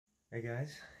Hey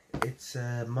guys, it's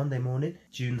Monday morning,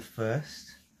 June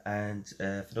 1st, and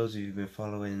for those of you who've been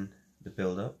following the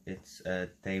build-up, it's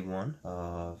day one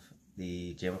of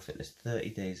the GMO Fitness 30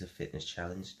 Days of Fitness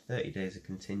Challenge, 30 days of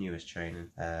continuous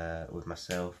training with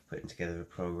myself, putting together a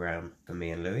program for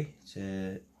me and Louis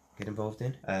to get involved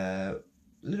in. A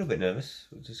little bit nervous,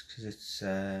 just because it's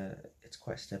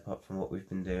quite a step up from what we've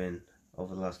been doing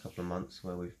over the last couple of months,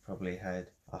 where we've probably had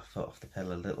our foot off the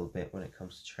pedal a little bit when it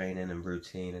comes to training and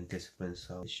routine and discipline,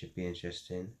 so it should be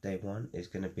interesting. Day one is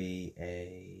going to be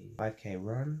a 5k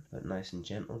run, but nice and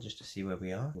gentle, just to see where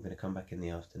we are. We're going to come back in the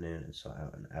afternoon and sort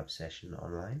out an ab session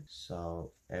online.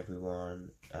 So everyone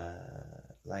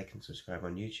like and subscribe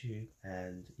on YouTube,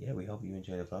 and yeah, we hope you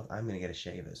enjoy the vlog. I'm going to get a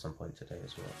shave at some point today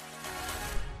as well.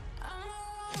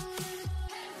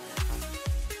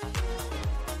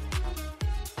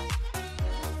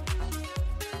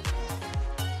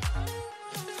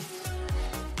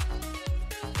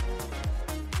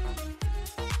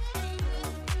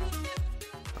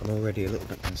 I'm already a little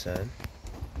bit concerned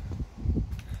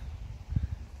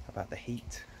about the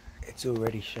heat. It's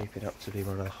already shaping up to be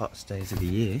one of the hottest days of the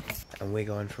year, and we're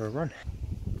going for a run.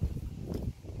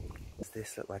 Does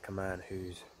this look like a man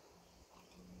who's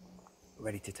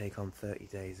ready to take on 30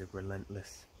 days of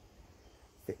relentless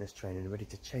fitness training, ready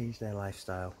to change their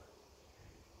lifestyle,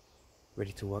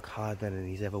 ready to work harder than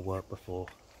he's ever worked before?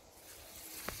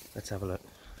 Let's have a look.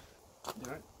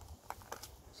 Alright.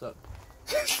 What's up?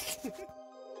 This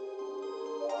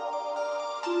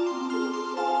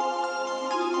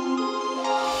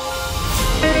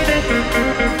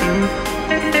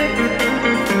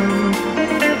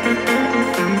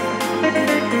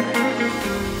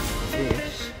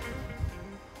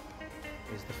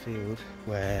is the field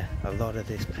where a lot of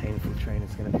this painful training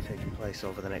is going to be taking place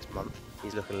over the next month.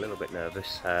 He's looking a little bit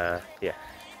nervous. Yeah,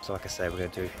 so like I say, we're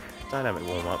going to do dynamic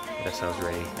warm-up, get ourselves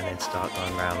ready, and then start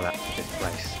going round laps of this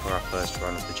place for our first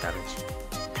run of the challenge.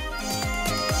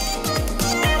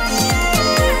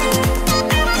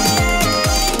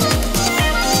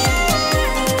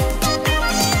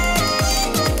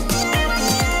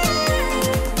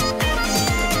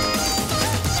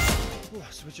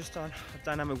 Just on a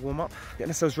dynamic warm-up, getting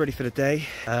ourselves ready for the day.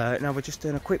 Now we're just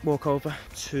doing a quick walk over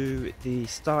to the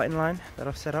starting line that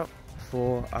I've set up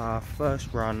for our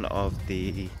first run of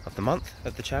the month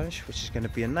of the challenge, which is going to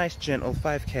be a nice gentle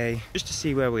 5k, just to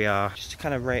see where we are, just to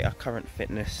kind of rate our current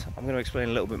fitness. I'm going to explain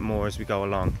a little bit more as we go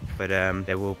along, but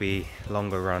there will be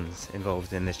longer runs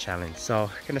involved in this challenge. So I'm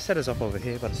going to set us up over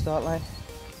here by the start line,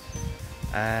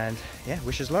 and yeah,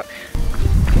 wish us luck.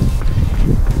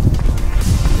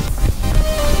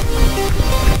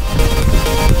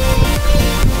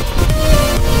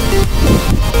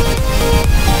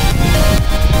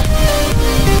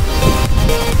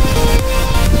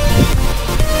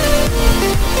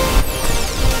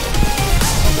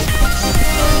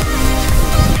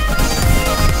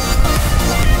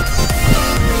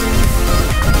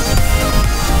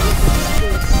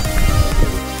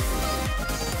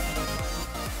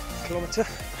 Kilometre,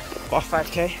 about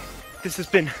 5k. This has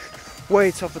been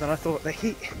way tougher than I thought. The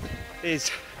heat is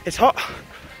hot,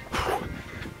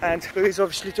 and Louis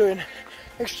obviously doing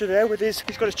extra there with he's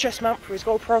got his chest mount for his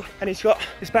GoPro, and he's got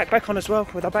his backpack on as well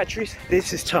with our batteries.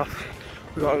 This is tough.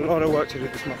 We've got a lot of work to do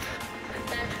this month.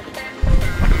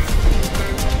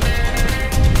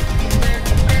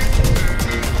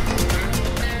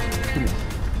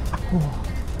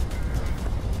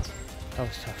 That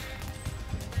was tough.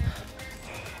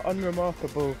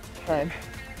 Unremarkable time,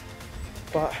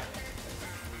 but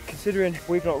considering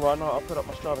we've not run, I'll put up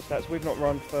my Strava stats, we've not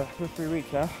run for 2 or 3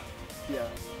 weeks now. Yeah.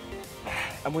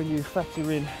 And when you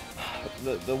factor in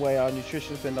the way our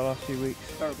nutrition's been the last few weeks,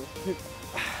 Terrible.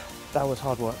 that was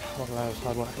hard work. That was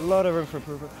hard work. A lot of room for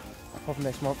improvement over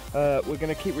next month. We're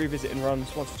going to keep revisiting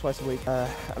runs once or twice a week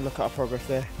and look at our progress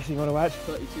there. Anything you want to add?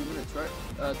 32 minutes, right?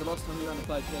 The last time we ran a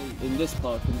 5k in this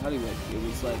park in Hollywood, it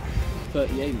was like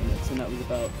 38 minutes, and that was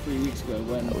about 3 weeks ago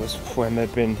when... That was when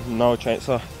there'd been no change,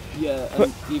 so... Yeah,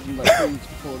 and even like 3 weeks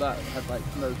before that, had like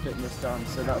no fitness done,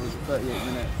 so that was a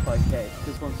 38-minute 5k.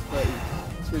 This one's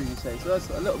 32, you say, so that's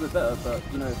a little bit better, but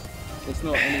you know, it's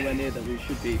not anywhere near that we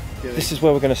should be doing. This is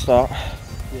where we're going to start.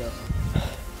 Yeah.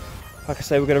 Like I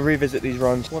say, we're going to revisit these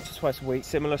runs once or twice a week,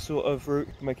 similar sort of route,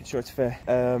 making sure it's fair.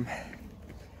 That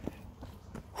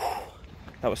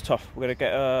was tough. We're going to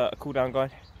get a cool down going,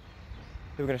 then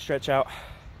we're going to stretch out,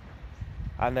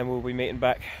 and then we'll be meeting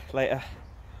back later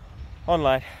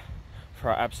online for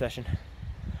our ab session.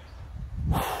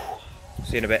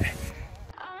 See you in a bit.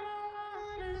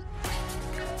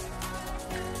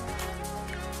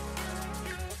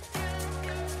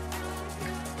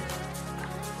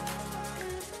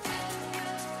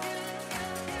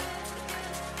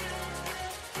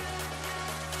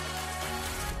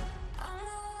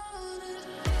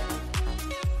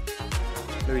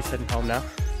 Louis heading home now.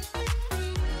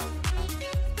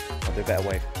 I'll do a better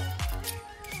wave.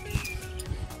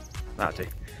 That'll do.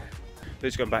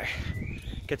 Louis going back,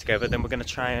 get together, then we're going to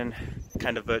try and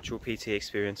kind of virtual PT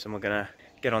experience, and we're going to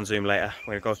get on Zoom later.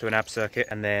 We're going to go through an ab circuit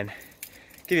and then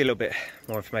give you a little bit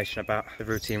more information about the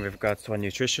routine with regards to our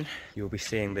nutrition. You'll be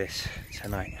seeing this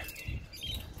tonight.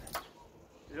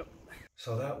 Yep.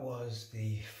 So that was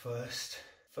the first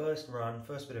run,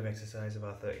 first bit of exercise of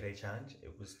our 30-day challenge.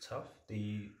 It was tough.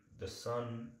 The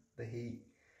sun, the heat,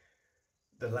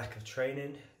 the lack of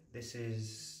training. This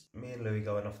is me and Louis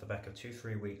going off the back of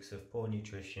 2-3 weeks of poor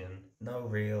nutrition, no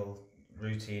real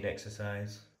routine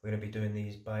exercise. We're going to be doing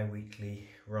these bi-weekly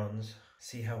runs,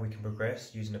 see how we can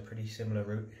progress using a pretty similar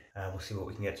route, and we'll see what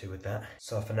we can get to with that.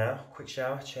 So for now, quick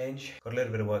shower, change, got a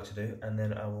little bit of work to do, and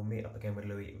then I will meet up again with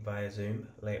Louis via Zoom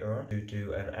later on to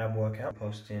do an ab workout,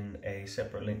 posting a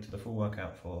separate link to the full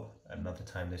workout for another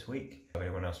time this week. If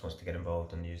anyone else wants to get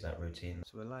involved and use that routine.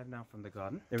 So we're live now from the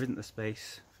garden. There isn't the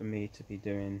space for me to be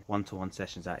doing one-to-one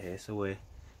sessions out here, so we're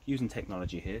using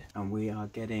technology here, and we are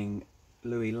getting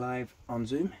Louis live on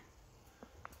Zoom.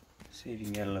 See if you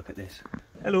can get a look at this.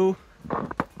 Hello. So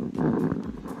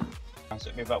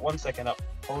it'll be about 1 second up.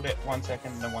 Hold it 1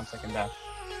 second, and then 1 second down.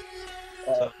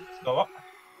 So let's go up.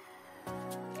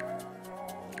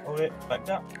 Hold it back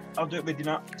down. I'll do it with you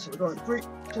now. So we're going 3,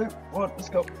 2, 1. Let's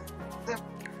go.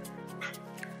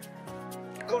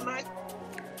 Go 9.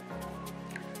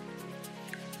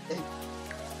 8.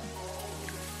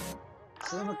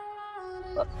 7.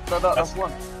 That's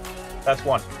 1. That's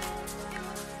 1.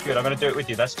 Good, I'm going to do it with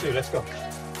you. That's 2. Let's go.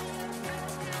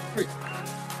 3.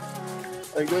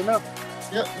 Are you going now?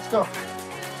 Yep, let's go.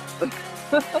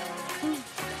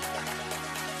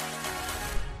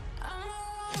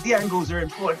 The angles are in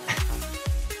point.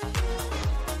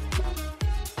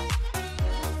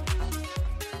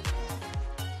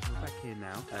 We're back here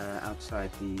now,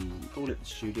 outside the, call it the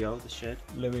studio, the shed.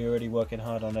 Louis already working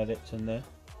hard on edits in there.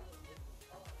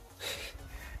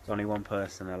 There's only one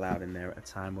person allowed in there at a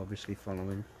time, obviously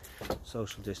following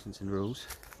social distancing rules.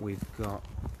 We've got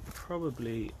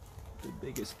probably the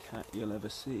biggest cat you'll ever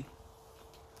see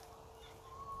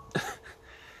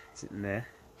sitting there.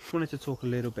 I wanted to talk a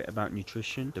little bit about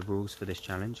nutrition, the rules for this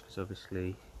challenge, because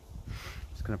obviously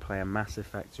it's going to play a massive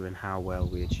factor in how well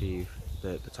we achieve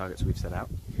the targets we've set out.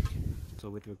 So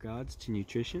with regards to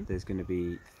nutrition, there's going to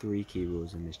be 3 key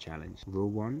rules in this challenge. Rule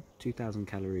 1, 2,000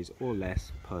 calories or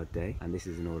less per day, and this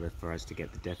is in order for us to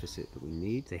get the deficit that we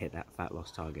need to hit that fat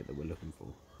loss target that we're looking for.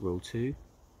 Rule 2,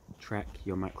 track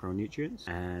your macronutrients,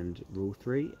 and rule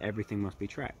 3, everything must be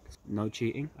tracked. No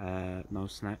cheating, no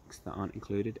snacks that aren't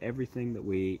included. Everything that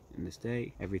we eat in this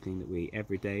day, everything that we eat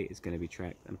every day is going to be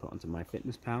tracked and put onto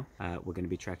MyFitnessPal. We're going to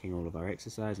be tracking all of our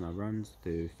exercise and our runs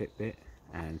through Fitbit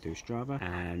and through Strava,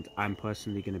 and I'm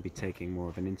personally going to be taking more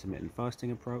of an intermittent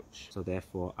fasting approach, so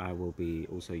therefore I will be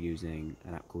also using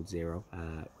an app called Zero,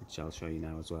 which I'll show you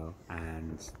now as well,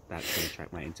 and that's going to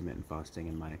track my intermittent fasting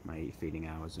and my feeding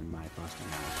hours and my fasting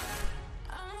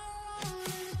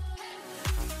hours.